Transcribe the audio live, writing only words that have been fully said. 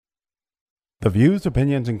The views,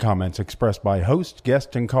 opinions, and comments expressed by hosts,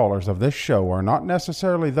 guests, and callers of this show are not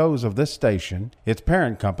necessarily those of this station, its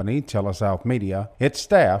parent company, Telesouth Media, its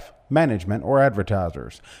staff, management, or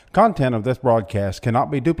advertisers. Content of this broadcast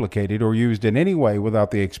cannot be duplicated or used in any way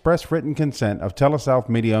without the express written consent of Telesouth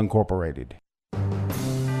Media Incorporated.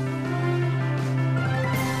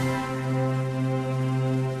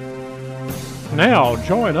 Now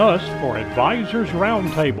join us for Advisors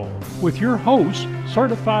Roundtable with your hosts,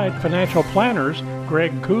 certified financial planners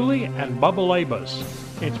Greg Cooley and Bubba Labus.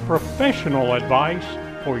 It's professional advice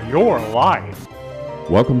for your life.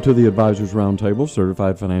 Welcome to the Advisors Roundtable.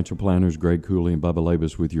 Certified financial planners Greg Cooley and Bubba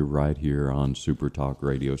Labus with you right here on Super Talk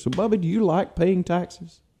Radio. So, Bubba, do you like paying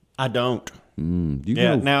taxes? I don't.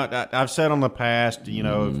 Know? Now, I've said on the past, if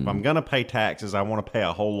I'm going to pay taxes, I want to pay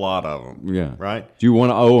a whole lot of them. Yeah. Right? Do you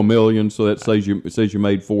want to owe $1 million so that says you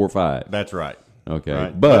made 4 or 5? That's right. Okay.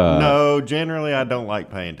 Right. But no, generally I don't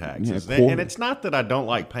like paying taxes. Yeah, and it's not that I don't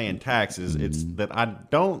like paying taxes. It's that I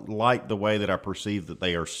don't like the way that I perceive that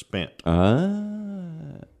they are spent.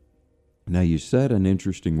 Now, you said an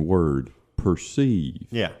interesting word, perceive.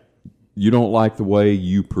 Yeah. You don't like the way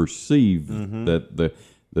you perceive that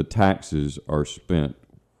the taxes are spent.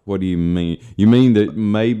 What do you mean? You mean that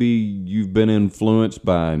maybe you've been influenced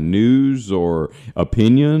by news or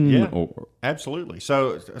opinion? Yeah, absolutely.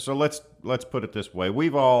 So let's put it this way.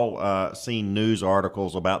 We've all seen news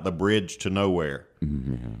articles about the bridge to nowhere.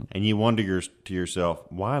 Mm-hmm. And you wonder to yourself,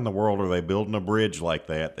 why in the world are they building a bridge like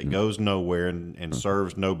that goes nowhere and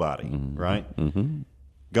serves nobody, right? Mm-hmm.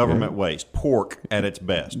 Government waste, pork at its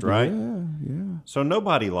best, right? Yeah. So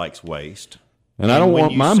nobody likes waste. And I don't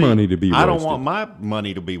want my money to be wasted. I don't want my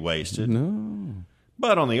money to be wasted. No.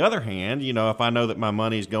 But on the other hand, if I know that my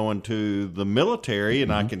money's going to the military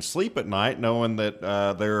and I can sleep at night knowing that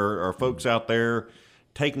there are folks out there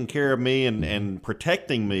taking care of me and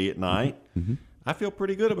protecting me at night, I feel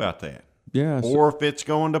pretty good about that. Yeah. Or if it's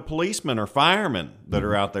going to policemen or firemen that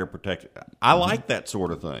are out there protecting, I like that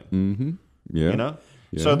sort of thing. Mm-hmm. Yeah.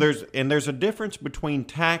 Yeah. So there's a difference between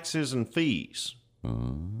taxes and fees.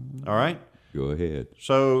 All right? Go ahead.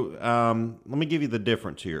 So let me give you the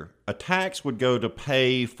difference here. A tax would go to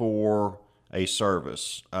pay for a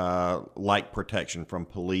service, like protection from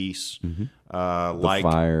police, like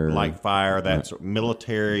fire, that's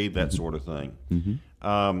military, that sort of thing.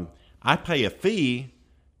 I pay a fee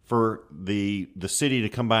for the city to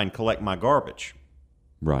come by and collect my garbage.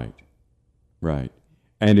 Right.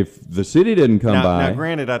 And if the city didn't come by... Now,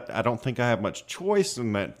 granted, I don't think I have much choice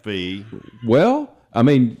in that fee. Well, I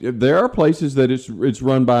mean, there are places that it's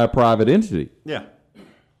run by a private entity. Yeah.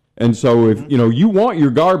 And so if, you want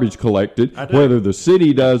your garbage collected, whether the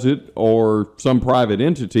city does it or some private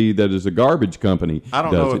entity that is a garbage company I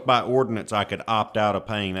don't know if by ordinance I could opt out of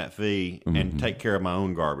paying that fee and take care of my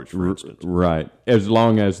own garbage, for instance. Right. As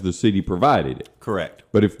long as the city provided it. Correct.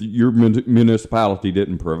 But if your municipality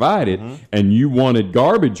didn't provide it and you wanted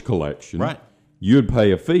garbage collection, you'd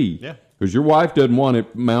pay a fee. Yeah. Because your wife doesn't want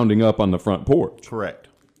it mounding up on the front porch. Correct.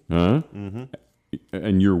 Huh? Mm-hmm.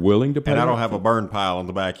 And you're willing to pay? And I don't have a burn pile in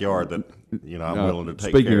the backyard that, I'm willing to take care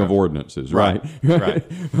of. Speaking of ordinances, right? Right.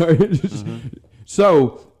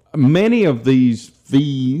 So many of these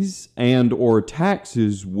fees and or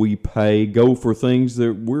taxes we pay go for things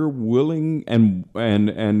that we're willing and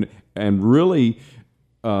really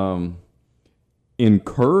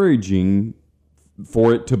encouraging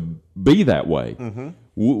for it to be that way. Mm-hmm.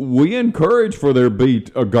 We encourage for there be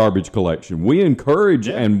a garbage collection. We encourage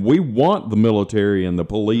and we want the military and the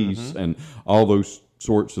police and all those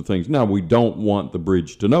sorts of things. Now, we don't want the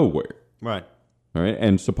bridge to nowhere. Right. All right.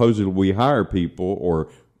 And supposedly we hire people or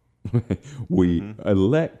we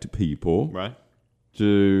elect people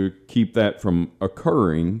to keep that from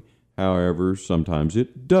occurring. However, sometimes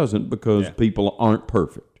it doesn't because people aren't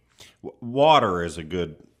perfect. Water is a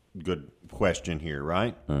good question here,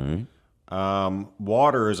 right? All right.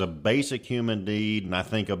 Water is a basic human need, and I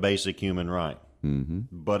think a basic human right. Mm-hmm.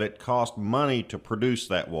 But it costs money to produce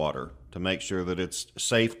that water, to make sure that it's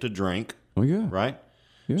safe to drink. Oh yeah, right.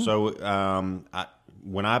 Yeah. So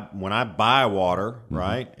when I buy water,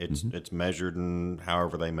 right, it's measured in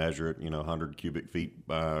however they measure it, 100 cubic feet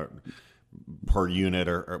per unit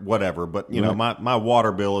or whatever. But my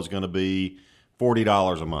water bill is going to be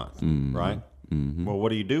 $40 a month, right? Mm-hmm. Well,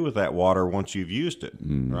 what do you do with that water once you've used it,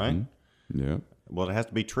 right? Yeah. Well, it has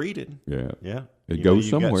to be treated. Yeah. Yeah. It goes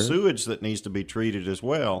somewhere. You've got sewage that needs to be treated as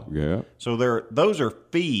well. Yeah. So those are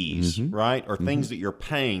fees, right, or things that you're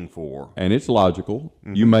paying for. And it's logical.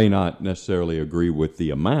 You may not necessarily agree with the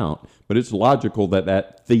amount, but it's logical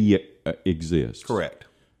that fee exists. Correct.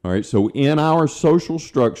 All right, so in our social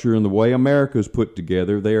structure and the way America's put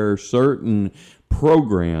together, there are certain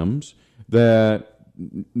programs that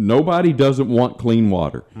nobody doesn't want clean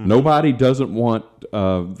water. Mm-hmm. Nobody doesn't want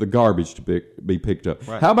the garbage to be picked up.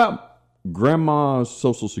 Right. How about Grandma's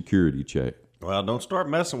Social Security check? Well, don't start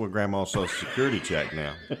messing with Grandma's Social Security check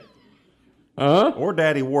now. Or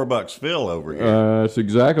Daddy Warbucks Phil over here. That's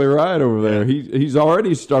exactly right over there. He's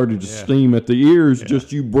already started to steam at the ears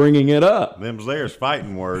just you bringing it up. There's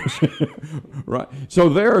fighting words. Right. So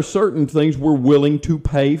there are certain things we're willing to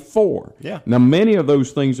pay for. Yeah. Now, many of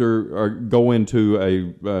those things go into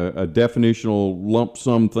a definitional lump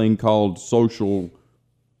sum thing called social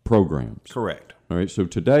programs. Correct. All right. So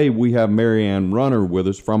today we have Marianne Runner with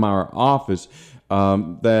us from our office.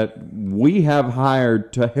 That we have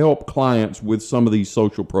hired to help clients with some of these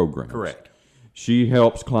social programs. Correct. She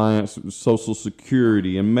helps clients with Social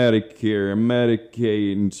Security and Medicare and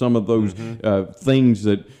Medicaid and some of those things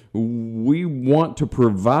that we want to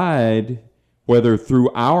provide, whether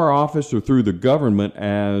through our office or through the government,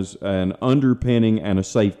 as an underpinning and a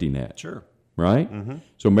safety net. Sure. Right? Mm-hmm.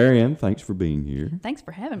 So, Marianne, thanks for being here. Thanks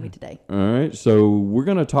for having me today. All right. So, we're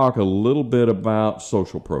going to talk a little bit about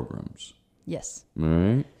social programs. Yes. All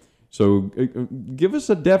right. So give us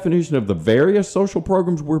a definition of the various social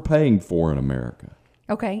programs we're paying for in America.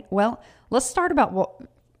 Okay. Well, let's start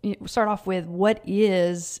off with what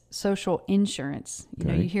is social insurance. You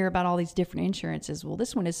know, you hear about all these different insurances. Well,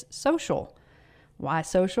 this one is social. Why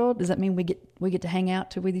social? Does that mean we get to hang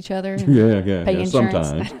out with each other and pay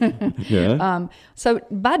insurance? Sometimes. Yeah. So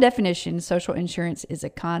by definition, social insurance is a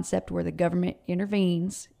concept where the government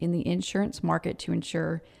intervenes in the insurance market to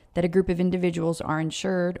ensure that a group of individuals are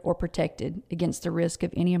insured or protected against the risk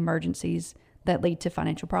of any emergencies that lead to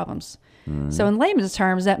financial problems. So in layman's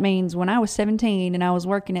terms, that means when I was 17 and I was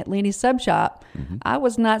working at Lenny's Sub Shop, I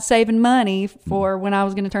was not saving money for when I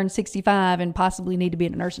was going to turn 65 and possibly need to be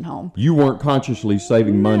in a nursing home. You weren't consciously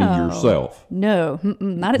saving money yourself. No,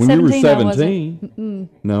 not at when 17. When you were 17?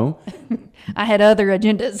 No? I had other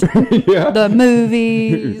agendas. Yeah. The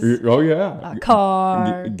movies. Oh, yeah. A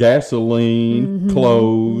car. Gasoline,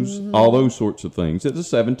 clothes, all those sorts of things that a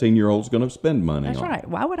 17-year-old's going to spend money on. That's right.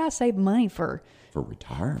 Why would I save money for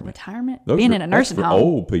retirement? Those being in a nursing home. For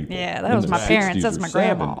old people. Yeah, that was my parents. That's my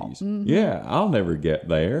grandma. Mm-hmm. Yeah, I'll never get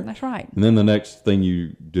there. That's right. And then the next thing you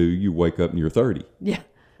do, you wake up and you're 30. Yeah.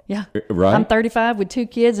 Right? I'm 35 with 2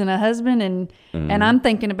 kids and a husband, and I'm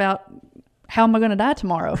thinking about how am I going to die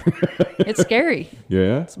tomorrow? It's scary.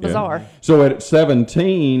 Yeah. It's bizarre. Yeah. So at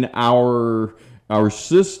 17, our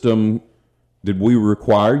system... Did we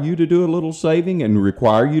require you to do a little saving and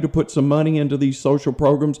require you to put some money into these social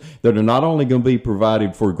programs that are not only going to be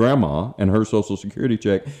provided for Grandma and her Social Security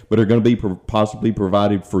check, but are going to be possibly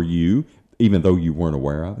provided for you, even though you weren't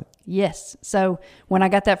aware of it? Yes. So when I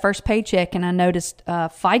got that first paycheck and I noticed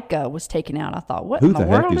FICA was taken out, I thought, what Who in the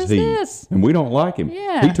world heck is he? this? And we don't like him.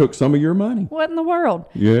 Yeah. He took some of your money. What in the world?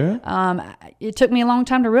 Yeah. It took me a long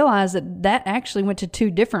time to realize that actually went to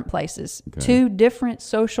 2 different places, 2 different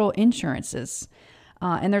social insurances.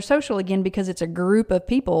 And they're social, again, because it's a group of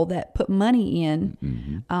people that put money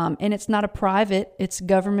in. And it's not a private, it's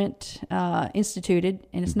government instituted,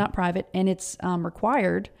 and it's not private, and it's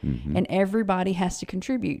required, and everybody has to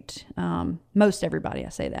contribute. Most everybody, I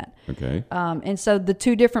say that. Okay. And so the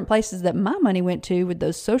 2 different places that my money went to with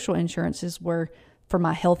those social insurances were for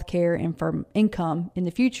my health care and for income in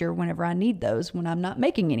the future whenever I need those when I'm not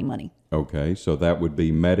making any money. Okay, so that would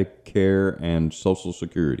be Medicare and Social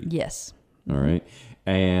Security. Yes. All right.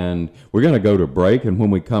 And we're going to go to break, and when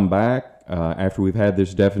we come back, after we've had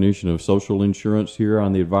this definition of social insurance here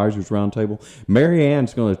on the Advisors Roundtable,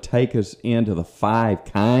 Marianne's going to take us into the 5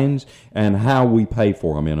 kinds and how we pay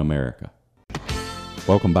for them in America.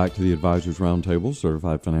 Welcome back to the Advisors Roundtable.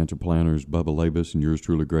 Certified financial planners Bubba Labus and yours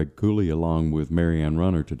truly, Greg Cooley, along with Marianne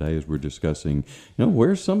Runner today as we're discussing,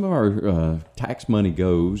 where some of our tax money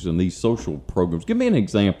goes and these social programs. Give me an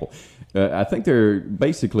example. I think they're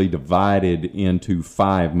basically divided into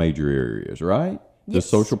 5 major areas, right? Yes. The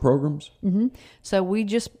social programs? Mm-hmm. So we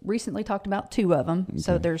just recently talked about 2 of them. Okay.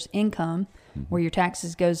 So there's income, where your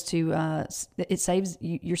taxes goes to,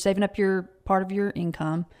 you're saving up your part of your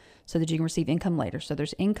income so that you can receive income later. So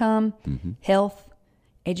there's income, health,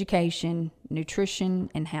 education, nutrition,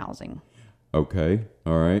 and housing. Okay.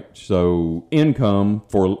 All right. So income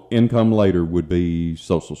later would be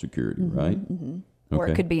Social Security, right? Mm-hmm. Or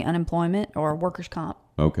it could be unemployment or workers' comp.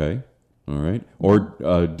 Okay. All right.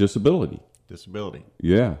 Or disability. Disability.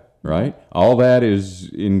 Yeah. Right. All that is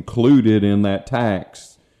included in that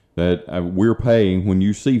tax that we're paying when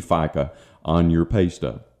you see FICA on your pay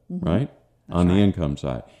stub, right? That's on the income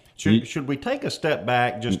side. Should we take a step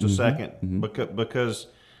back just a second? Because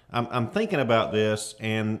I'm thinking about this,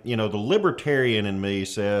 and the libertarian in me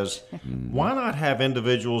says, why not have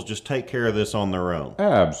individuals just take care of this on their own?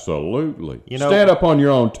 Absolutely. Stand up on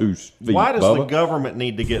your own 2 feet. Why does the government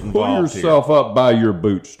need to get involved? Pull yourself up by your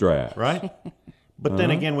bootstraps. Right. But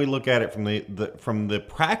then again, we look at it from the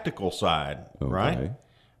practical side, right?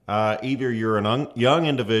 Either you're a young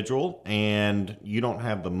individual and you don't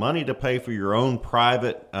have the money to pay for your own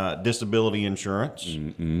private disability insurance,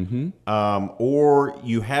 or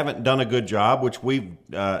you haven't done a good job, which we've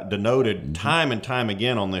denoted time and time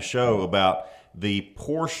again on this show about the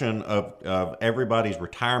portion of everybody's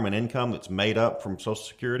retirement income that's made up from Social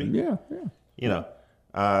Security. Yeah.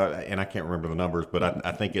 And I can't remember the numbers, but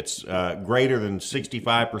I think it's greater than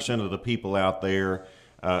 65% of the people out there.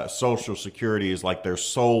 Social Security is like their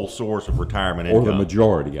sole source of retirement income. Or the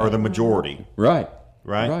majority. Or the majority. Right.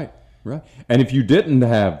 And if you didn't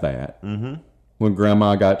have that, when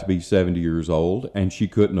Grandma got to be 70 years old and she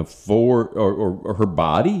couldn't afford, or her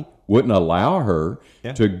body wouldn't allow her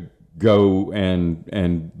to go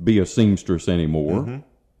and be a seamstress anymore,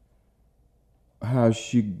 how's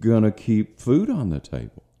she going to keep food on the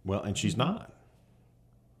table? Well, and she's not.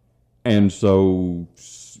 And so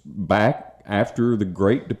back after the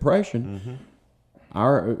Great Depression,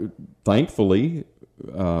 thankfully,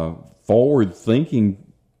 forward-thinking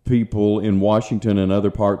people in Washington and other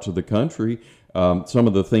parts of the country, some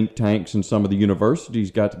of the think tanks and some of the universities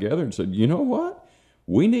got together and said, you know what?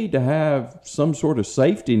 We need to have some sort of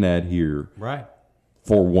safety net here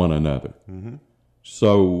for one another.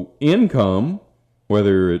 So income,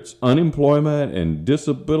 whether it's unemployment and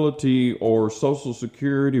disability or Social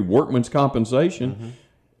Security, workman's compensation,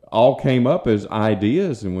 all came up as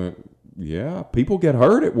ideas and went, people get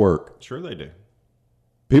hurt at work. Sure they do.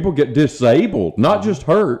 People get disabled, not just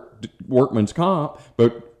hurt, workman's comp,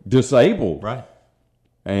 but disabled. Right.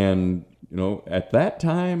 And, at that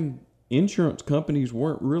time, insurance companies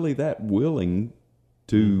weren't really that willing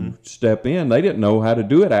to step in. They didn't know how to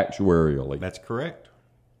do it actuarially. That's correct.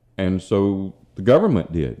 And so the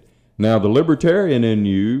government did. Now, the libertarian in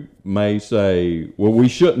you may say, well, we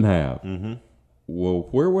shouldn't have. Well,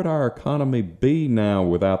 where would our economy be now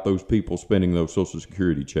without those people spending those Social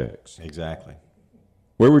Security checks? Exactly.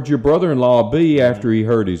 Where would your brother-in-law be after he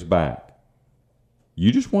hurt his back?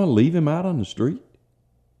 You just want to leave him out on the street?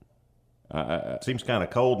 Seems kind of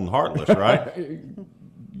cold and heartless, right?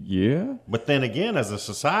 Yeah. But then again, as a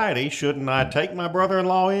society, shouldn't I take my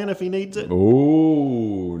brother-in-law in if he needs it?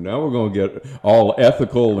 Oh, now we're going to get all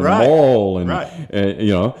ethical and moral and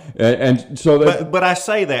and so that. But I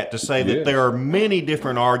say that to say that there are many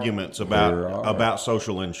different arguments about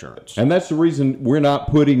social insurance, and that's the reason we're not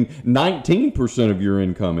putting 19% of your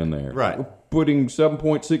income in there. Right. We're putting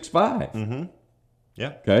 7.65.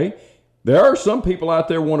 Yeah. Okay. There are some people out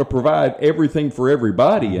there want to provide everything for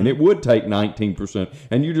everybody, and it would take 19%.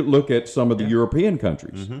 And you look at some of the European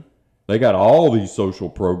countries. They got all these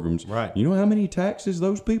social programs. Right. You know how many taxes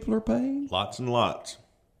those people are paying? Lots and lots.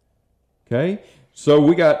 Okay. So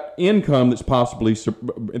we got income that's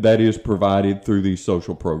that is provided through these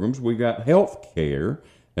social programs. We got health care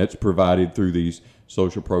that's provided through these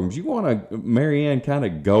social programs. You want to, Marianne, kind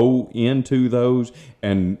of go into those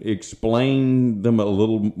and explain them a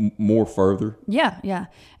little more further? Yeah.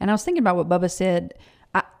 And I was thinking about what Bubba said.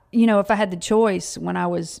 If I had the choice when I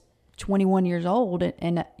was 21 years old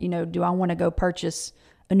and do I want to go purchase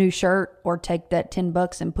a new shirt or take that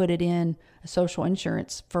 $10 and put it in a social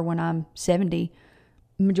insurance for when I'm 70,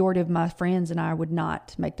 majority of my friends and I would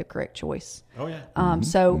not make the correct choice. Oh, yeah.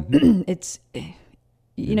 So it's...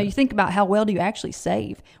 you think about how well do you actually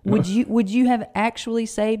save? Would you have actually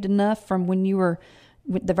saved enough from when you were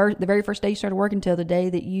the very first day you started working till the day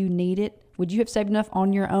that you need it? Would you have saved enough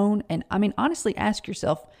on your own? And I mean, honestly, ask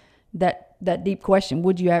yourself that deep question: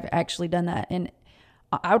 would you have actually done that? And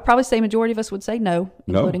I would probably say majority of us would say no,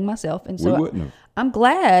 including myself. And so I'm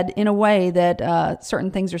glad in a way that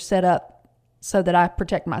certain things are set up so that I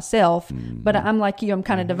protect myself. But I'm like you; I'm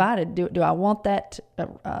kind of divided. Do I want that?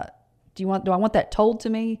 Do I want that told to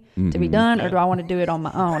me to be done, or do I want to do it on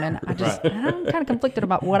my own? And I'm kind of conflicted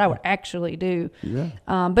about what I would actually do. Yeah.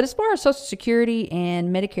 But as far as Social Security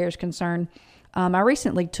and Medicare is concerned, I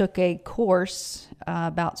recently took a course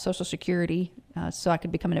about Social Security so I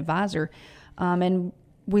could become an advisor. And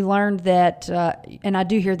we learned that, and I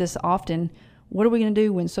do hear this often, what are we going to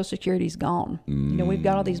do when Social Security is gone? We've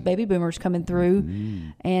got all these baby boomers coming through,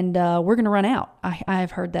 and we're going to run out. I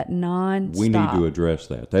have heard that nonstop. We need to address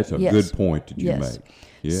that. That's a good point that you make.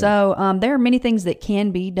 Yeah. So there are many things that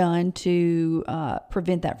can be done to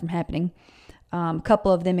prevent that from happening. A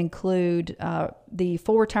couple of them include the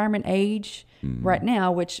full retirement age right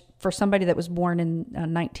now, which for somebody that was born in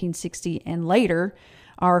 1960 and later,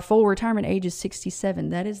 our full retirement age is 67.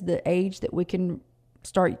 That is the age that we can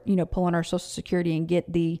start, pulling our Social Security and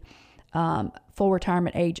get the full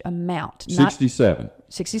retirement age amount. 67.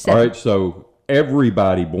 67. All right, so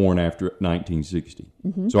everybody born after 1960.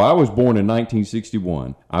 So I was born in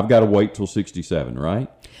 1961. I've got to wait till 67, right?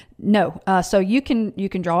 No. So you can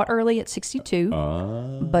draw it early at 62,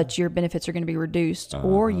 but your benefits are going to be reduced,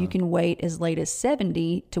 or you can wait as late as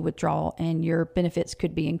 70 to withdraw, and your benefits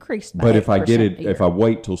could be increased. By but if I get it, if I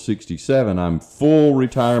wait till 67, I'm full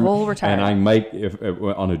retirement. Full retirement. And I can make, if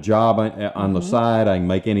on a job on the side, I can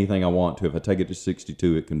make anything I want to. If I take it to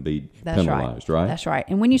 62, it can be penalized, right? That's right.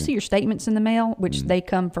 And when you see your statements in the mail, which they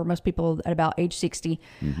come for most people at about age 60,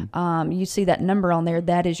 you see that number on there.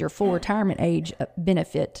 That is your full retirement age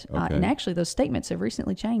benefit. And actually, those statements have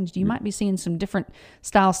recently changed. You might be seeing some different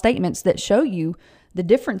style statements that show you the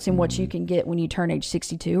difference in what you can get when you turn age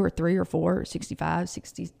 62 or 3 or 4 or 65,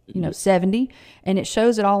 60, 70. And it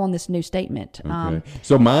shows it all on this new statement.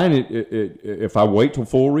 So mine, if I wait till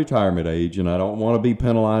full retirement age and I don't want to be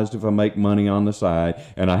penalized if I make money on the side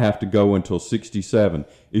and I have to go until 67,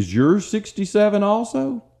 is yours 67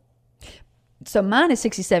 also? So mine is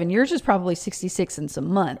 67. Yours is probably 66 in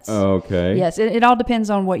some months. Okay. Yes, it all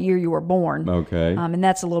depends on what year you were born. Okay. And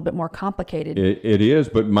that's a little bit more complicated. It is,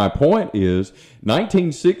 but my point is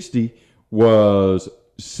 1960 was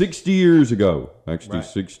 60 years ago. Actually,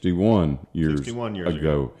 61 years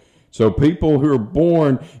ago. So people who are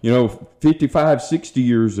born, 55, 60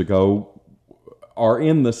 years ago are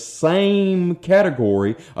in the same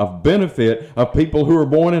category of benefit of people who were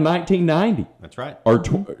born in 1990. That's right. Or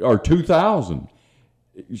 2000.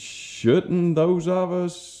 Shouldn't those of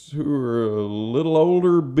us who are a little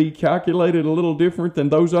older be calculated a little different than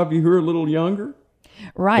those of you who are a little younger?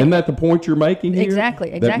 Right. Isn't that the point you're making here?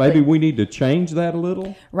 Exactly. That maybe we need to change that a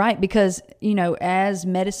little? Right, because, as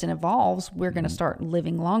medicine evolves, we're going to start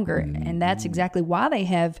living longer. And that's exactly why they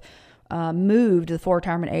have moved the full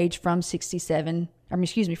retirement age from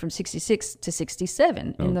 66 to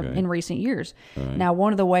 67 in recent years. Right. Now,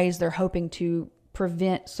 one of the ways they're hoping to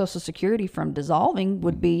prevent Social Security from dissolving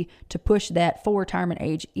would be to push that full retirement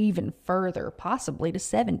age even further, possibly to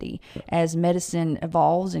 70, as medicine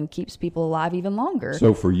evolves and keeps people alive even longer.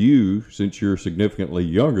 So for you, since you're significantly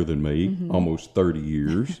younger than me, almost 30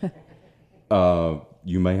 years,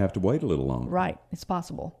 you may have to wait a little longer. Right. It's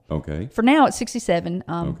possible. Okay. For now, it's 67.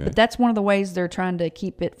 But that's one of the ways they're trying to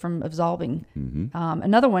keep it from absolving.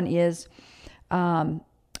 Another one is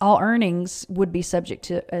all earnings would be subject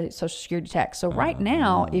to a Social Security tax. So right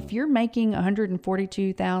now, if you're making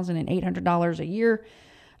 $142,800 a year,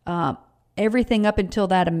 everything up until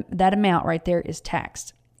that amount right there is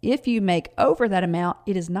taxed. If you make over that amount,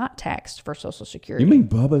 it is not taxed for Social Security. You mean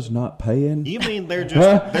Bubba's not paying? You mean they're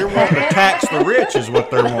wanting to tax the rich is what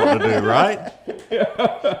they're wanting to do, right?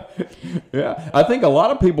 Yeah. I think a lot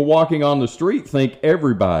of people walking on the street think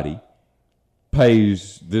everybody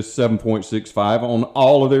pays this 7.65 on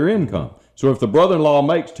all of their income. So if the brother-in-law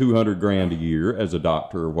makes $200,000 a year as a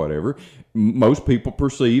doctor or whatever, most people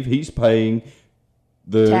perceive he's paying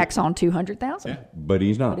the tax on $200,000. Yeah. But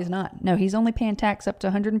he's not. But he's not. No, he's only paying tax up to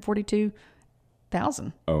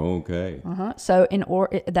 $142,000. Oh, okay. So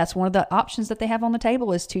that's one of the options that they have on the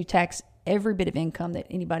table is to tax every bit of income that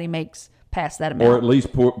anybody makes past that amount, or at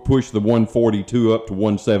least push the 142 up to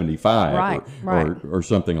 175, or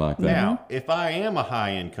something like that. Now, if I am a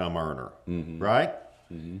high income earner, right?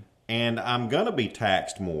 And I'm going to be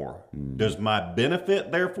taxed more. Does my benefit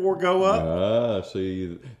therefore go up?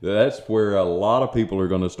 See, that's where a lot of people are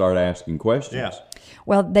going to start asking questions. Yes.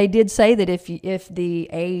 Well, they did say that if the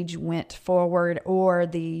age went forward or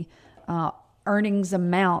the earnings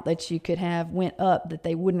amount that you could have went up, that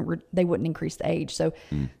they wouldn't increase the age. So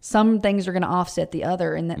some things are going to offset the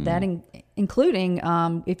other, and including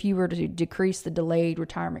if you were to decrease the delayed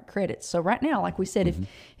retirement credits. So right now, like we said,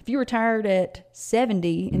 if you retired at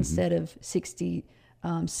 70 instead of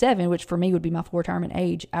 67, which for me would be my full retirement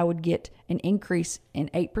age, I would get an increase in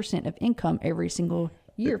 8% of income every single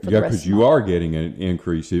year for the rest because you are getting an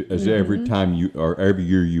increase as every time every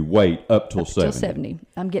year you wait up till 70.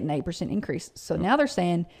 I'm getting an 8% increase. So now they're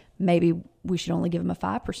saying maybe we should only give them a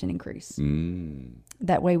 5% increase.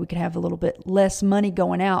 That way we could have a little bit less money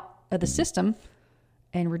going out of the system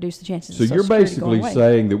and reduce the chances of Social Security going away. So you're basically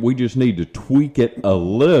saying that we just need to tweak it a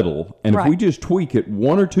little, and if we just tweak it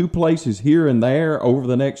one or two places here and there over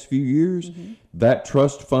the next few years, that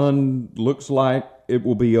trust fund looks like it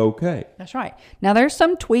will be okay. That's right. Now there's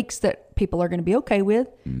some tweaks that people are going to be okay with.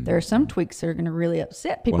 There are some tweaks that are going to really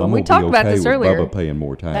upset people. Well, And we talked about this earlier. Bubba paying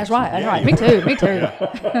more tax. That's right. That's right. Me too. Me too.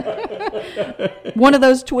 One of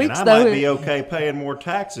those tweaks, and I though, might be okay paying more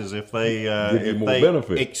taxes if they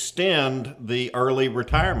extend the early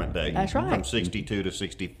retirement date. That's right. From 62 to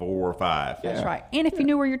 64 or 5. That's right. And if you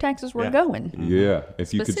knew where your taxes were going. Yeah,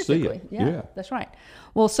 if you could see it. Yeah, that's right.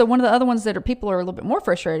 Well, so one of the other ones that people are a little bit more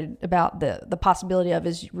frustrated about the possibility of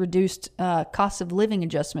is reduced cost of living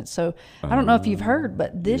adjustments. So I don't know if you've heard,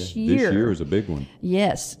 but this year is a big one.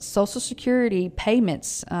 Yes, Social Security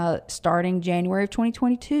payments starting January of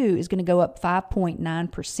 2022 is going to go up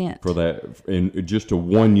 5.9%. For that, in just a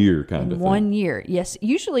 1 year kind of thing. 1 year, yes.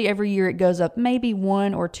 Usually every year it goes up maybe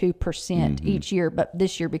 1 or 2% each year, but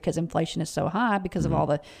this year because inflation is so high because of all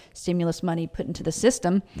the stimulus money put into the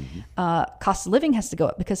system, cost of living has to go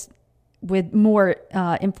up because with more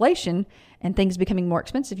inflation and things becoming more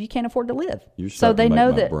expensive, you can't afford to live. So they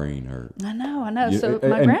know that. Brain hurt. I know. So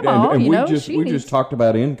my grandma, we just talked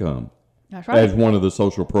about income. That's right. As one of the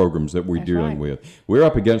social programs that we're dealing with. We're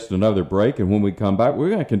up against another break, and when we come back, we're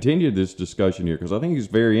going to continue this discussion here because I think it's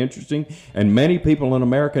very interesting, and many people in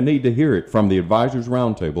America need to hear it from the Advisors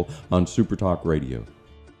Roundtable on Super Talk Radio.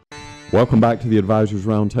 Welcome back to the Advisors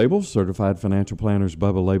Roundtable. Certified Financial Planners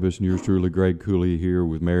Bubba Labus and yours truly, Greg Cooley, here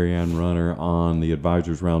with Marianne Runner on the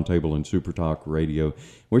Advisors Roundtable and Super Talk Radio.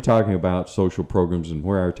 We're talking about social programs and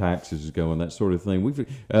where our taxes is going, that sort of thing. We've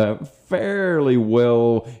fairly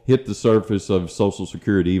well hit the surface of Social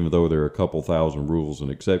Security, even though there are a couple thousand rules and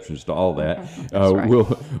exceptions to all that. Right.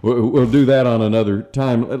 We'll do that on another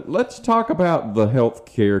time. Let's talk about the health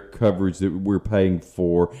care coverage that we're paying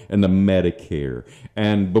for and the Medicare.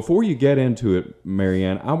 And before you get into it,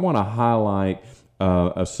 Marianne, I want to highlight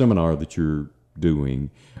a seminar that you're doing.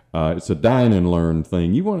 It's a dine and learn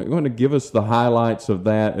thing. You want to give us the highlights of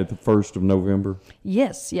that at the 1st of November?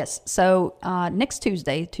 Yes. So next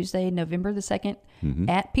Tuesday, November the 2nd,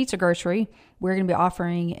 at Pizza Grocery, we're going to be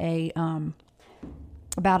offering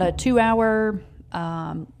about a 2-hour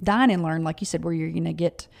dine and learn, like you said, where you're going to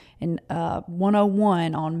get an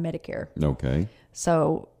 101 on Medicare. Okay.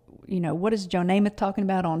 So, what is Joe Namath talking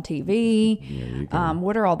about on TV?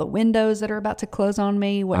 What are all the windows that are about to close on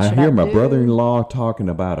me? What should I do? I hear my brother-in-law talking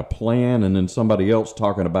about a plan and then somebody else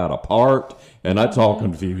talking about a part, and that's all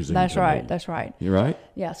confusing. That's right. That's right. You're right?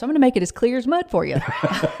 Yeah, so I'm going to make it as clear as mud for you.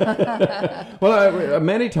 Well,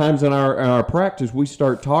 many times in our practice, we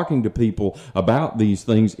start talking to people about these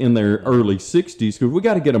things in their early 60s because we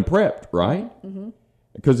got to get them prepped, right?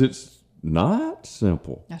 Because it's not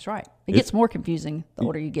simple. That's right. It gets more confusing the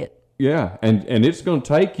older you get. Yeah, and it's going to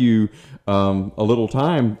take you a little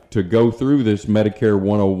time to go through this Medicare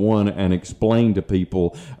 101 and explain to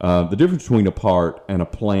people the difference between a part and a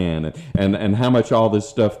plan and how much all this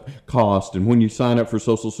stuff costs. And when you sign up for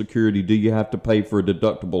Social Security, do you have to pay for a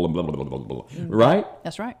deductible and blah, blah, blah, blah, blah. Right?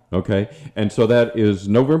 That's right. Okay, and so that is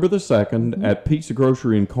November the 2nd at Pizza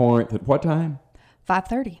Grocery in Corinth at what time?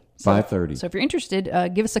 5:30. 5:30. So if you're interested,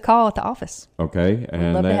 give us a call at the office. Okay,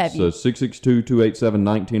 and that's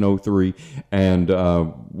 662-287-1903, and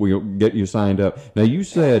we'll get you signed up. Now, you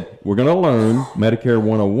said we're going to learn Medicare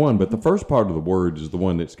 101, but the first part of the word is the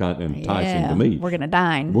one that's kind of enticing to me. We're going to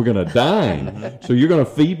dine. We're going to dine. So you're going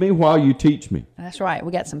to feed me while you teach me. That's right.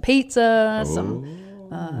 We got some pizza, some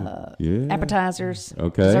appetizers,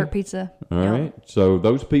 dessert pizza. All right. So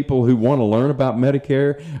those people who want to learn about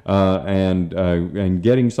Medicare and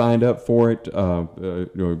getting signed up for it,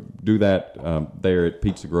 do that there at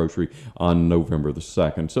Pizza Grocery on November the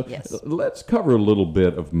 2nd. So let's cover a little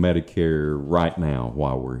bit of Medicare right now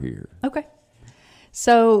while we're here. Okay.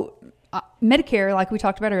 So Medicare, like we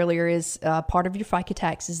talked about earlier, is part of your FICA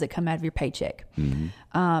taxes that come out of your paycheck.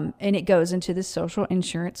 And it goes into this social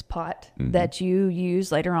insurance pot that you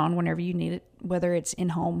use later on whenever you need it, whether it's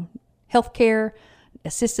in-home health care,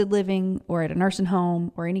 assisted living, or at a nursing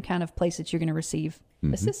home, or any kind of place that you're going to receive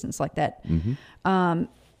assistance like that.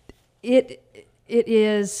 It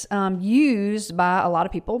is used by a lot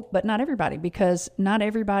of people, but not everybody, because not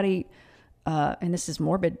everybody, and this is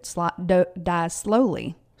morbid, dies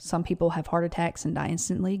slowly. Some people have heart attacks and die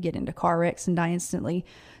instantly, get into car wrecks and die instantly.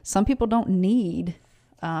 Some people don't need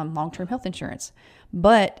long-term health insurance.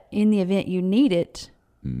 But in the event you need it,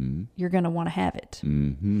 you're going to want to have it. So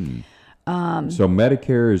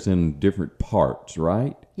Medicare is in different parts,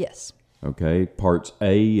 right? Yes. Okay, parts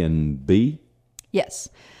A and B? Yes.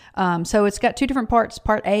 So it's got two different parts.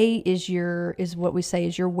 Part A is what we say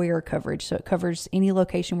is your where coverage. So it covers any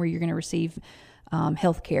location where you're going to receive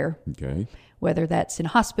health care. Okay. Whether that's in a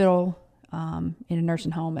hospital, in a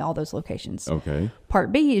nursing home, all those locations. Okay.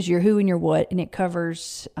 Part B is your who and your what, and it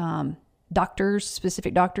covers doctors,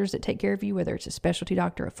 specific doctors that take care of you, whether it's a specialty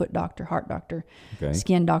doctor, a foot doctor, heart doctor, Okay.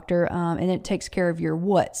 skin doctor, and it takes care of your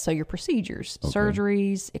what? So your procedures,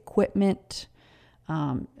 surgeries, equipment,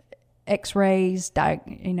 X-rays,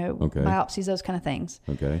 biopsies, those kind of things.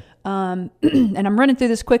 Okay. And I'm running through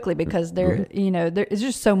this quickly because there is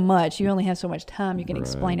just so much. You only have so much time. You can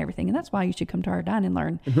explain everything, and that's why you should come to our Dine and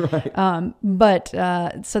Learn.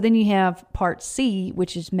 Right. So then you have Part C,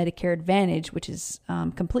 which is Medicare Advantage, which is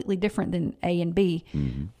completely different than A and B.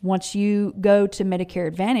 Mm-hmm. Once you go to Medicare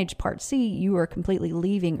Advantage Part C, you are completely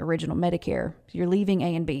leaving original Medicare. You're leaving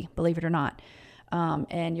A and B, believe it or not.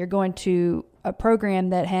 And you're going to a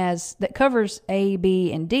program that covers A,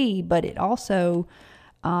 B, and D, but it also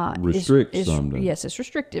restricts some. Yes, it's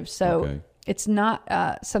restrictive. So it's not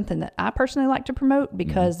something that I personally like to promote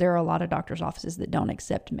because there are a lot of doctors' offices that don't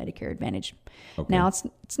accept Medicare Advantage. Okay. Now,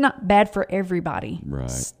 it's not bad for everybody.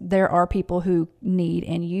 Right. There are people who need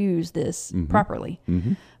and use this properly,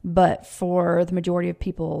 but for the majority of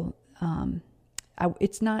people,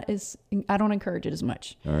 it's not as, I don't encourage it as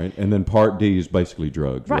much. All right. And then Part D is basically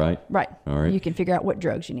drugs, right? Right. All right. You can figure out what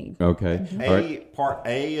drugs you need. Okay. All right. Part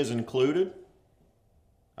A is included,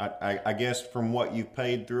 I guess, from what you've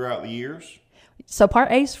paid throughout the years? So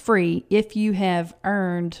Part A is free if you have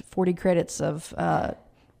earned 40 credits of,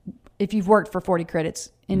 if you've worked for 40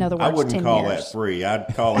 credits. In other words, 10 years. I wouldn't call that free. I'd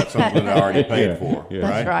call that something that I already paid for. Yeah.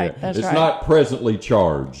 That's right. That's it's right. not presently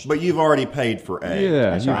charged. But you've already paid for A.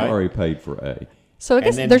 Yeah, you've already paid for A. So I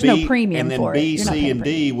guess there's no premium for it. And then B, C, and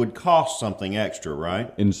D would cost something extra,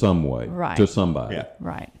 right? In some way. Right. To somebody. Yeah.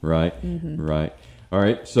 Right. Right. Right. All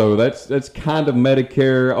right. So that's kind of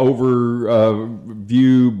Medicare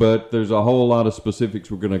overview, but there's a whole lot of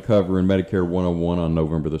specifics we're going to cover in Medicare 101 on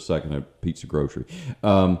November the 2nd at Pizza Grocery.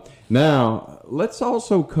 Now, let's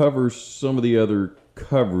also cover some of the other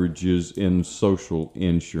coverages in social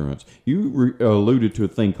insurance. You alluded to a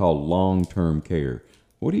thing called long-term care.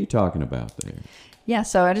 What are you talking about there? Yeah,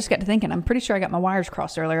 so I just got to thinking, I'm pretty sure I got my wires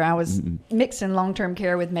crossed earlier. I was mixing long-term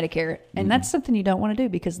care with Medicare, and that's something you don't want to do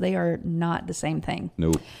because they are not the same thing.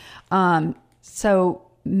 Nope. So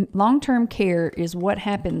long-term care is what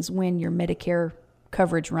happens when your Medicare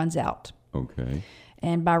coverage runs out. Okay.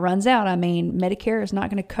 And by runs out, I mean Medicare is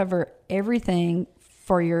not going to cover everything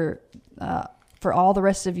for your for all the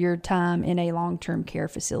rest of your time in a long-term care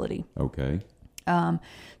facility. Okay.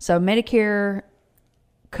 So Medicare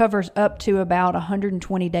covers up to about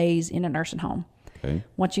 120 days in a nursing home. Okay.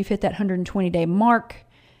 Once you've hit that 120-day mark,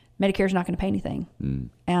 Medicare is not going to pay anything.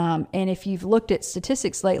 And if you've looked at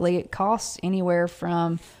statistics lately, it costs anywhere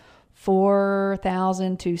from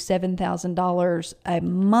 $4,000 to $7,000 a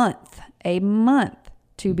month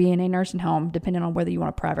to be in a nursing home, depending on whether you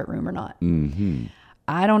want a private room or not. Mm-hmm.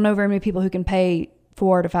 I don't know very many people who can pay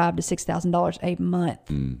 $4,000 to $5,000 to $6,000 a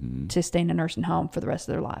month to stay in a nursing home for the rest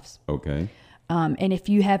of their lives. Okay. And if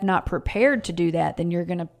you have not prepared to do that, then you're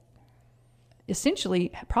going to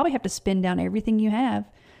essentially probably have to spend down everything you have,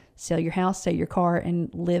 sell your house, sell your car, and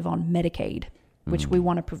live on Medicaid, which we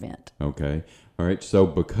want to prevent. Okay. All right. So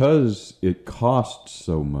because it costs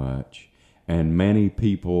so much and many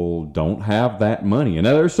people don't have that money, and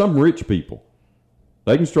now there's some rich people,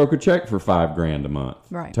 they can stroke a check for $5,000 a month,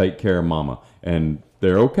 right, take care of mama, and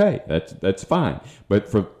they're okay. That's fine. But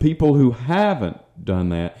for people who haven't done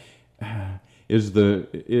that, is the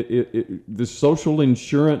social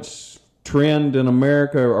insurance trend in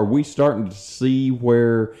America, are we starting to see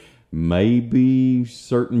where maybe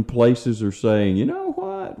certain places are saying, you know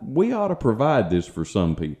what, we ought to provide this for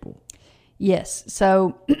some people? Yes.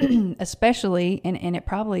 So especially, and it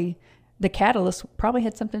probably, the catalyst probably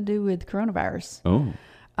had something to do with coronavirus. Oh.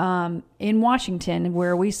 In Washington,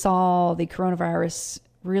 where we saw the coronavirus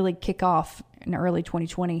really kick off in early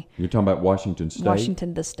 2020. You're talking about Washington State?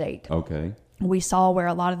 Washington, the state. Okay. We saw where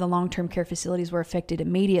a lot of the long-term care facilities were affected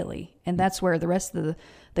immediately, and that's where the rest of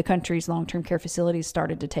the country's long-term care facilities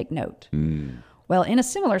started to take note. Well, in a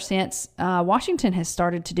similar sense, Washington has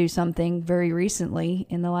started to do something very recently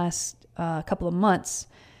in the last couple of months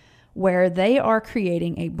where they are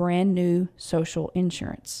creating a brand new social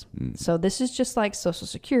insurance. So this is just like Social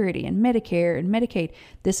Security and Medicare and Medicaid.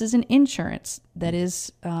 This is an insurance that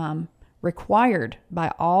is required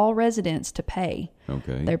by all residents to pay.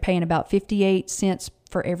 Okay. They're paying about 58 cents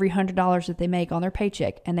for every $100 that they make on their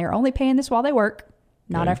paycheck, and they're only paying this while they work,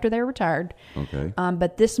 not after they're retired. Okay.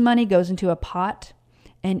 But this money goes into a pot,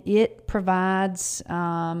 and it provides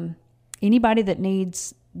anybody that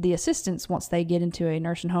needs the assistance once they get into a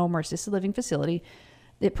nursing home or assisted living facility.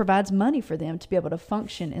 It provides money for them to be able to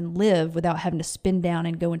function and live without having to spend down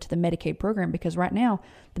and go into the Medicaid program, because right now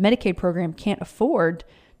the Medicaid program can't afford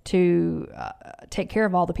to take care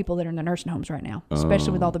of all the people that are in the nursing homes right now,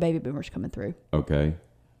 especially with all the baby boomers coming through. Okay.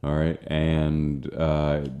 All right. And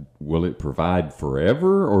will it provide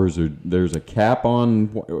forever, or is there's a cap on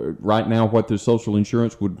right now what the social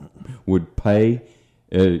insurance would pay?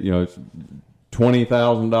 It's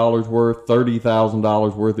 $20,000 worth,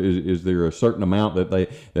 $30,000 worth. Is there a certain amount that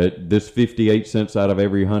this 58 cents out of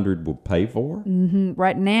every 100 will pay for? Mm-hmm.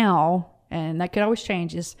 Right now, and that could always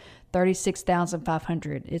change, is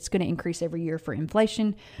 $36,500. It's going to increase every year for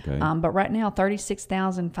inflation. Okay. But right now,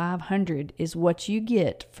 $36,500 is what you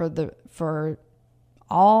get for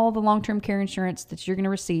all the long-term care insurance that you're going to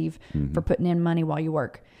receive for putting in money while you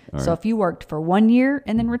work. So if you worked for 1 year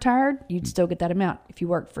and then retired, you'd still get that amount. If you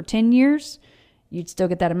worked for 10 years, you'd still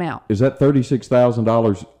get that amount. Is that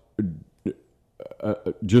 $36,000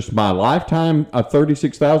 just my lifetime of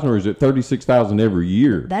 $36,000, or is it $36,000 every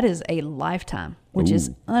year? That is a lifetime, which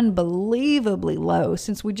is unbelievably low,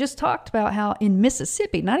 since we just talked about how in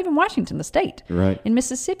Mississippi, not even Washington, the state, right? In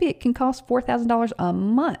Mississippi, it can cost $4,000 a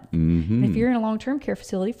month. And if you're in a long-term care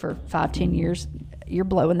facility for 5-10 years, you're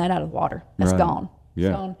blowing that out of the water. That's gone. Yeah.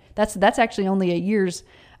 It's gone. That's actually only a year's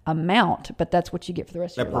amount, but that's what you get for the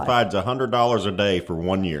rest of your life. That provides $100 a day for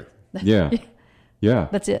 1 year. Yeah. Yeah.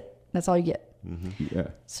 That's it. That's all you get. Yeah.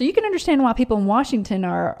 So you can understand why people in Washington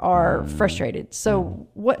are frustrated. So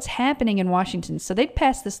what's happening in Washington? So they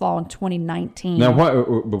passed this law in 2019.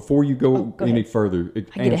 Now, before you go any further, I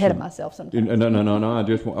get ahead of myself sometimes. No.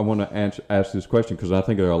 I want to ask this question because I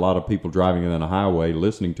think there are a lot of people driving down a highway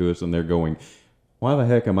listening to us, and they're going, "Why the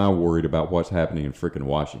heck am I worried about what's happening in freaking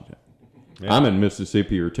Washington?" Yeah. I'm in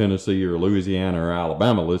Mississippi or Tennessee or Louisiana or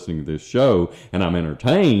Alabama listening to this show, and I'm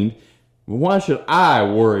entertained. Why should I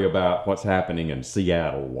worry about what's happening in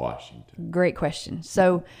Seattle, Washington? Great question.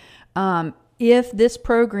 So if this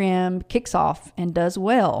program kicks off and does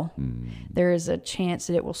well, there is a chance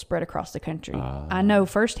that it will spread across the country. I know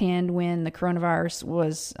firsthand when the coronavirus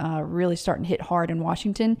was really starting to hit hard in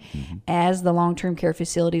Washington, as the long-term care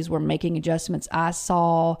facilities were making adjustments, I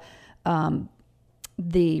saw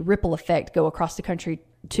the ripple effect go across the country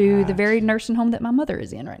to the very nursing home that my mother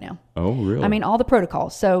is in right now. Oh, really? I mean, all the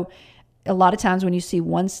protocols. So a lot of times when you see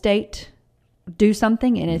one state do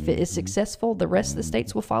something, and if it is successful, the rest of the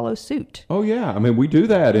states will follow suit. Oh, yeah. I mean, we do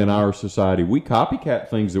that in our society. We copycat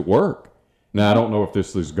things that work. Now, I don't know if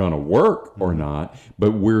this is going to work or not,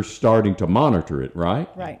 but we're starting to monitor it, right?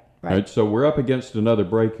 Right. So we're up against another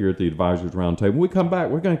break here at the Advisors Roundtable. When we come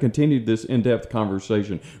back, we're going to continue this in-depth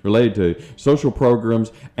conversation related to social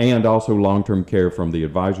programs and also long-term care from the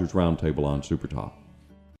Advisors Roundtable on Super Talk.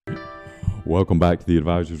 Welcome back to the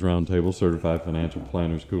Advisors Roundtable. Certified Financial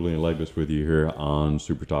Planners Cooley and Labus with you here on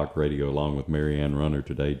Super Talk Radio, along with Mary Ann Runner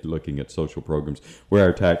today, looking at social programs, where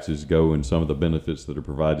our taxes go, and some of the benefits that are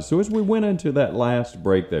provided. So as we went into that last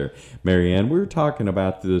break there, Mary Ann, we were talking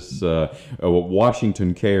about this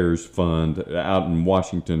Washington Cares Fund out in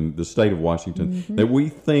Washington, the state of Washington, that we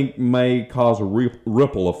think may cause a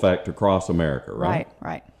ripple effect across America, right?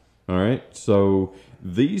 Right. All right. So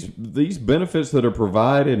these benefits that are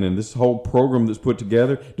provided and this whole program that's put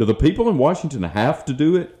together, do the people in Washington have to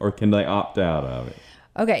do it, or can they opt out of it?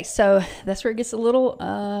 Okay, so that's where it gets a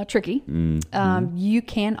little tricky. You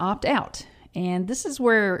can opt out. And this is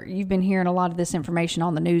where you've been hearing a lot of this information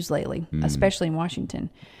on the news lately, especially in Washington.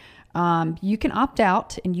 You can opt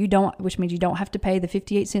out, and which means you don't have to pay the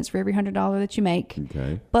 58 cents for every $100 that you make.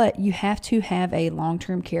 Okay. But you have to have a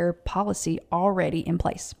long-term care policy already in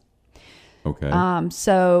place. Okay.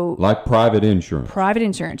 So like private insurance. Private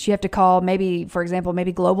insurance. You have to call maybe, for example,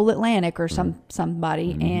 Global Atlantic or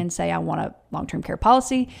somebody and say, I want a long-term care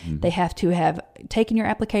policy. They have to have taken your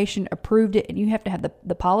application, approved it, and you have to have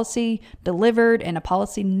the policy delivered and a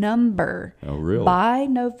policy number. Oh, really? By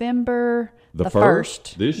November the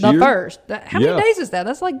 1st. This year? The 1st. How many days is that?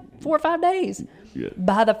 That's like 4 or 5 days. Yeah.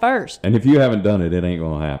 By the 1st. And if you haven't done it, it ain't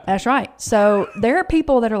going to happen. That's right. So there are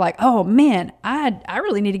people that are like, oh, man, I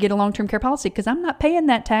really need to get a long-term care policy because I'm not paying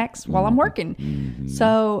that tax while I'm working.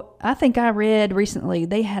 So I think I read recently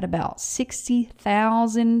they had about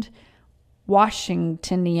 60,000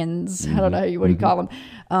 Washingtonians, I don't know, what do you call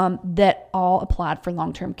them, that all applied for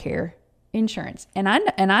long-term care insurance. And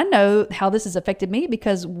I know how this has affected me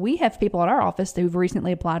because we have people at our office who've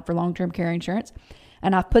recently applied for long-term care insurance,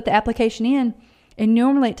 and I've put the application in. And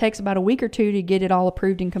normally it takes about a week or two to get it all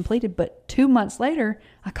approved and completed. But 2 months later,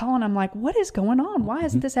 I call and I'm like, what is going on? Why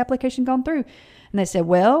hasn't this application gone through? And they said,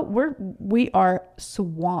 well, we are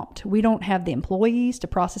swamped. We don't have the employees to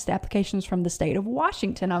process the applications from the state of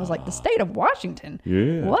Washington. I was like, the state of Washington?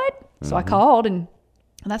 Yeah. What? So I called, and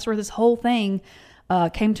that's where this whole thing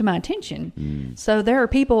came to my attention. So there are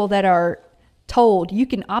people that are told you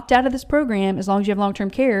can opt out of this program as long as you have long-term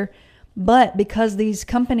care. But because these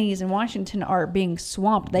companies in Washington are being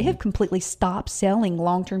swamped, they have completely stopped selling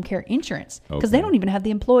long-term care insurance because they don't even have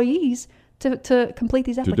the employees to complete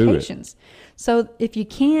these applications. So if you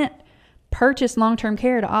can't purchase long-term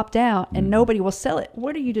care to opt out and nobody will sell it,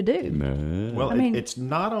 what are you to do? Well, it's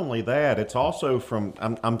not only that, it's also from,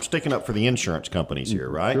 I'm sticking up for the insurance companies here,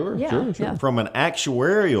 right? Sure, Yeah. From an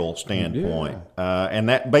actuarial standpoint, and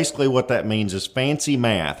that basically what that means is fancy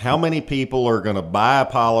math. How many people are going to buy a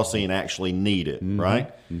policy and actually need it,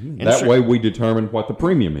 right? That way we determine what the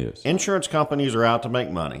premium is. Insurance companies are out to make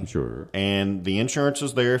money. Sure. And the insurance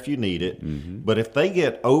is there if you need it. But if they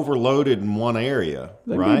get overloaded in one area,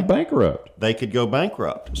 They right? go bankrupt. They could go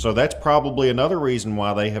bankrupt. So that's probably another reason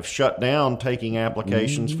why they have shut down taking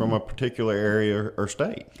applications from a particular area or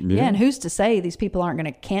state. Yeah, and who's to say these people aren't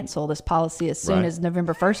going to cancel this policy as soon Right. as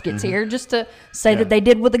November 1st gets here just to say that they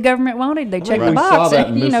did what the government wanted? They checked the We box saw that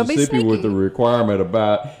and, in be Mississippi sneaky. with the requirement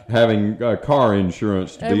about having car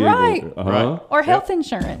insurance to be Right. able to, Right. Or health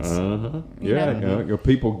insurance.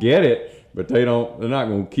 People get it, but they're not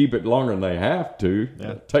going to keep it longer than they have to.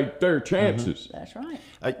 Take their chances. That's right.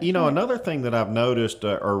 Another thing that I've noticed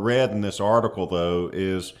or read in this article, though,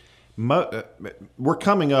 is we're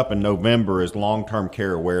coming up in November as Long-Term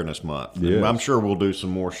Care Awareness Month. And Yes. I'm sure we'll do some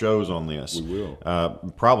more shows on this. We will.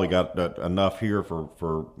 Probably got enough here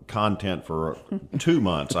for content for 2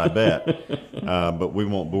 months, I bet. But we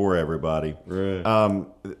won't bore everybody. Right.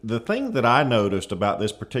 The thing that I noticed about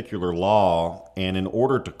this particular law, and in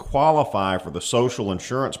order to qualify for the social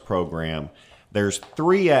insurance program, there's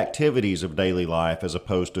 3 activities of daily life as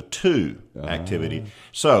opposed to 2 activities.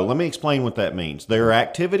 So let me explain what that means. There are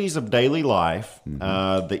activities of daily life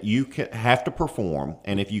that you have to perform,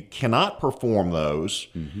 and if you cannot perform those,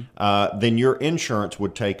 then your insurance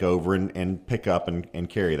would take over and pick up and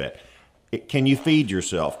carry that. Can you feed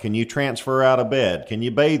yourself? Can you transfer out of bed? Can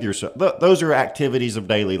you bathe yourself? Those are activities of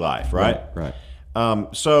daily life, right? Right.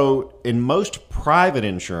 So in most private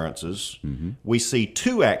insurances, we see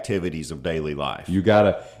 2 activities of daily life.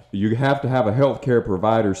 You have to have a health care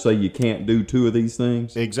provider say you can't do 2 of these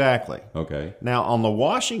things? Exactly. Okay. Now, on the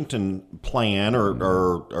Washington plan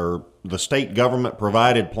or the state government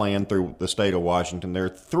provided plan through the state of Washington, there are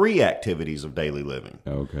 3 activities of daily living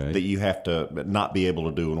Okay. that you have to not be able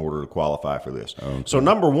to do in order to qualify for this. Okay. So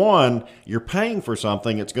number 1, you're paying for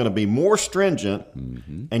something that's going to be more stringent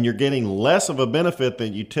and you're getting less of a benefit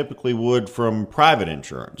than you typically would from private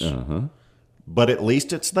insurance. But at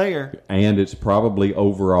least it's there. And it's probably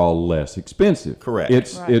overall less expensive. Correct.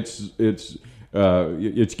 It's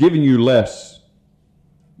giving you less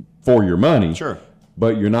for your money. Sure.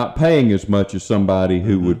 But you're not paying as much as somebody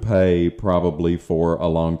who would pay probably for a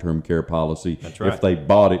long-term care policy right. if they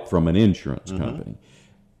bought it from an insurance company.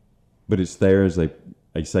 But it's there as a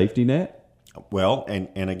safety net? Well,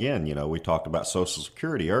 and again, we talked about Social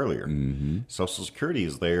Security earlier. Social Security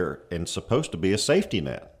is there and supposed to be a safety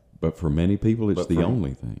net. But for many people, it's the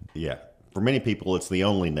only thing. Yeah. For many people, it's the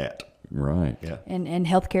only net. Right. Yeah. And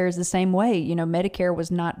healthcare is the same way. Medicare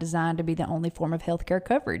was not designed to be the only form of healthcare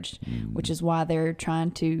coverage, which is why they're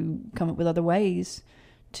trying to come up with other ways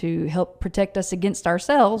to help protect us against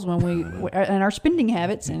ourselves when we and our spending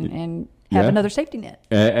habits and have another safety net.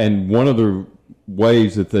 And one of the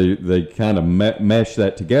ways that they kind of mesh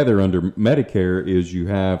that together under Medicare is you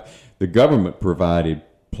have the government provided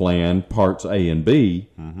plan, parts A and B,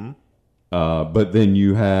 but then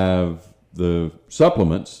you have the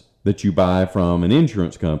supplements that you buy from an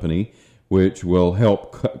insurance company, which will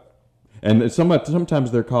help. And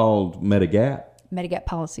sometimes they're called Medigap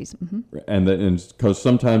policies. And because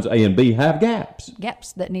sometimes A and B have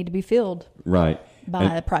gaps that need to be filled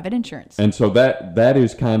by private insurance. And so that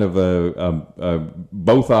is kind of a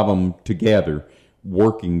both of them together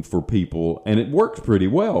working for people, and it works pretty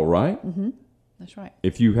well, right? That's right.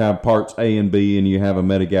 If you have parts A and B and you have a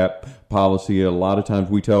Medigap policy, a lot of times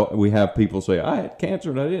we have people say, I had cancer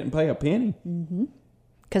and I didn't pay a penny.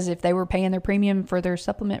 Because if they were paying their premium for their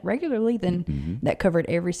supplement regularly, then that covered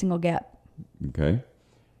every single gap. Okay.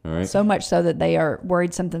 All right. So much so that they are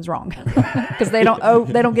worried something's wrong because they don't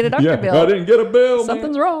get a doctor bill. I didn't get a bill.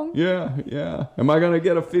 Something's man. wrong. Yeah. Am I going to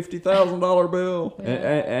get a $50,000 bill?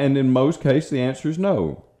 And in most cases, the answer is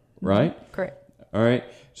no. Right. Correct. All right.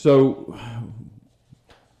 So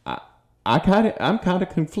I'm kind of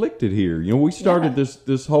conflicted here. We started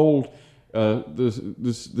this whole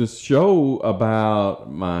this show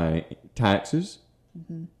about my taxes,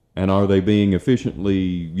 and are they being efficiently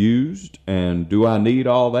used, and do I need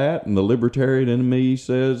all that? And the libertarian in me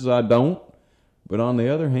says I don't, but on the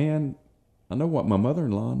other hand, I know what my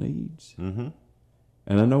mother-in-law needs, and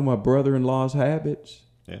and I know my brother-in-law's habits.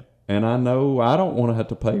 Yeah. And I know I don't want to have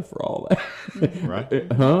to pay for all that.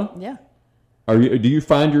 Right. Huh? Yeah. Do you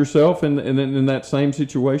find yourself in that same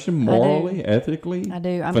situation morally, ethically? I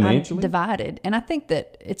do. Financially? I'm divided. And I think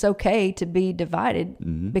that it's okay to be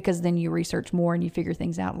divided because then you research more and you figure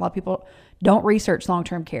things out. A lot of people don't research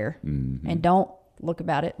long-term care and don't look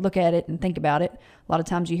at it and think about it. A lot of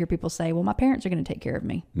times you hear people say, well, my parents are going to take care of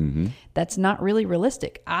me. That's not really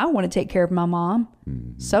realistic. I want to take care of my mom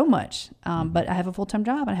so much, but I have a full-time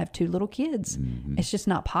job and I have 2 little kids. It's just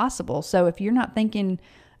not possible. So if you're not thinking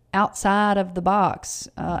outside of the box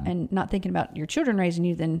and not thinking about your children raising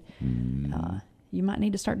you, then you might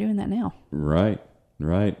need to start doing that now. Right.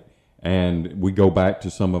 And we go back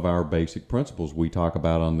to some of our basic principles we talk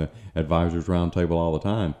about on the Advisors Roundtable all the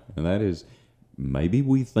time, and that is maybe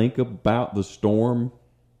we think about the storm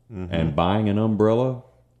and buying an umbrella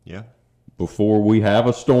before we have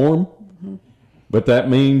a storm, but that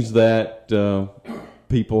means that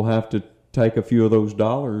people have to take a few of those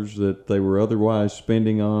dollars that they were otherwise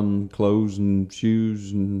spending on clothes and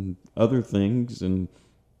shoes and other things and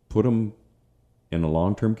put them in a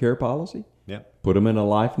long-term care policy. Yeah. Put them in a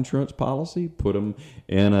life insurance policy. Put them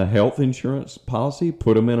in a health insurance policy.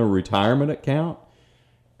 Put them in a retirement account.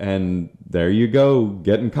 And there you go,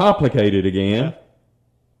 getting complicated again.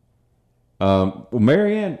 Well,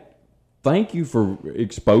 Marianne, thank you for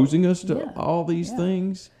exposing us to all these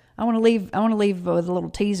things. I want to leave with a little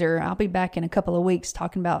teaser. I'll be back in a couple of weeks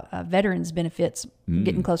talking about veterans benefits,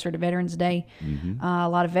 getting closer to Veterans Day. A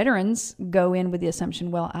lot of veterans go in with the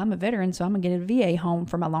assumption, well, I'm a veteran, so I'm going to get a VA home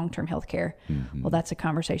for my long-term health care. Well, that's a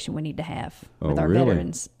conversation we need to have with our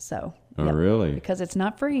veterans. So, really? Because it's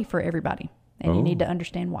not free for everybody, and you need to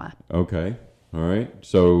understand why. Okay. All right.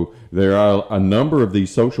 So there are a number of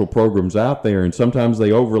these social programs out there, and sometimes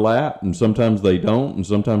they overlap, and sometimes they don't, and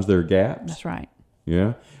sometimes there are gaps. That's right.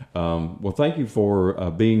 Yeah. Well, thank you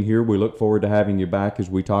for being here. We look forward to having you back as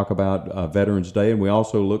we talk about Veterans Day, and we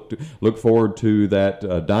also look forward to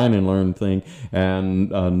that Dine and Learn thing and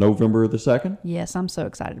November the 2nd. Yes, I'm so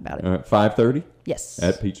excited about it. 5:30. Yes.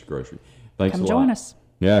 At Pizza Grocery. Thanks a lot. Come join us.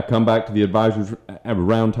 Yeah, come back to the Advisors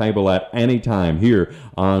Roundtable at any time here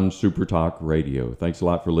on Super Talk Radio. Thanks a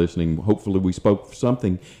lot for listening. Hopefully we spoke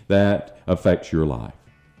something that affects your life.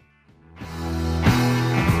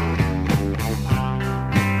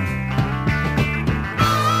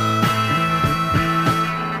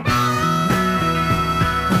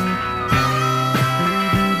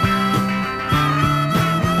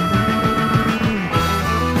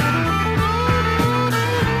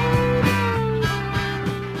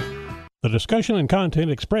 The discussion and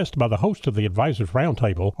content expressed by the host of the Advisors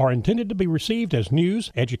Roundtable are intended to be received as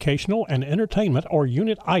news, educational, and entertainment or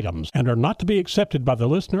unit items and are not to be accepted by the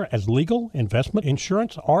listener as legal, investment,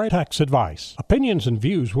 insurance, or tax advice. Opinions and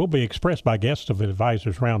views will be expressed by guests of the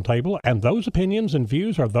Advisors Roundtable, and those opinions and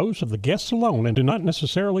views are those of the guests alone and do not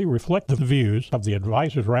necessarily reflect the views of the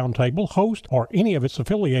Advisors Roundtable, host, or any of its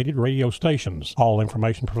affiliated radio stations. All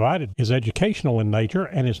information provided is educational in nature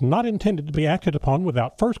and is not intended to be acted upon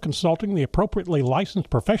without first consulting the appropriately licensed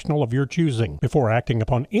professional of your choosing. Before acting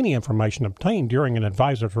upon any information obtained during an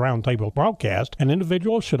Advisors Roundtable broadcast, an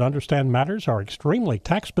individual should understand matters are extremely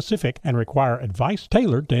tax-specific and require advice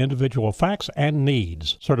tailored to individual facts and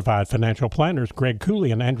needs. Certified financial planners Greg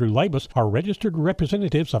Cooley and Andrew Labus are registered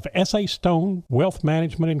representatives of S.A. Stone Wealth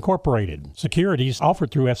Management Incorporated. Securities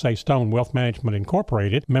offered through S.A. Stone Wealth Management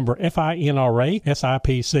Incorporated, member FINRA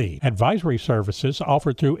SIPC. Advisory services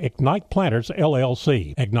offered through Ignite Planners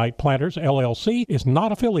LLC. Ignite Planners LLC is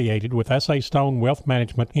not affiliated with S.A. Stone Wealth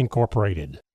Management Incorporated.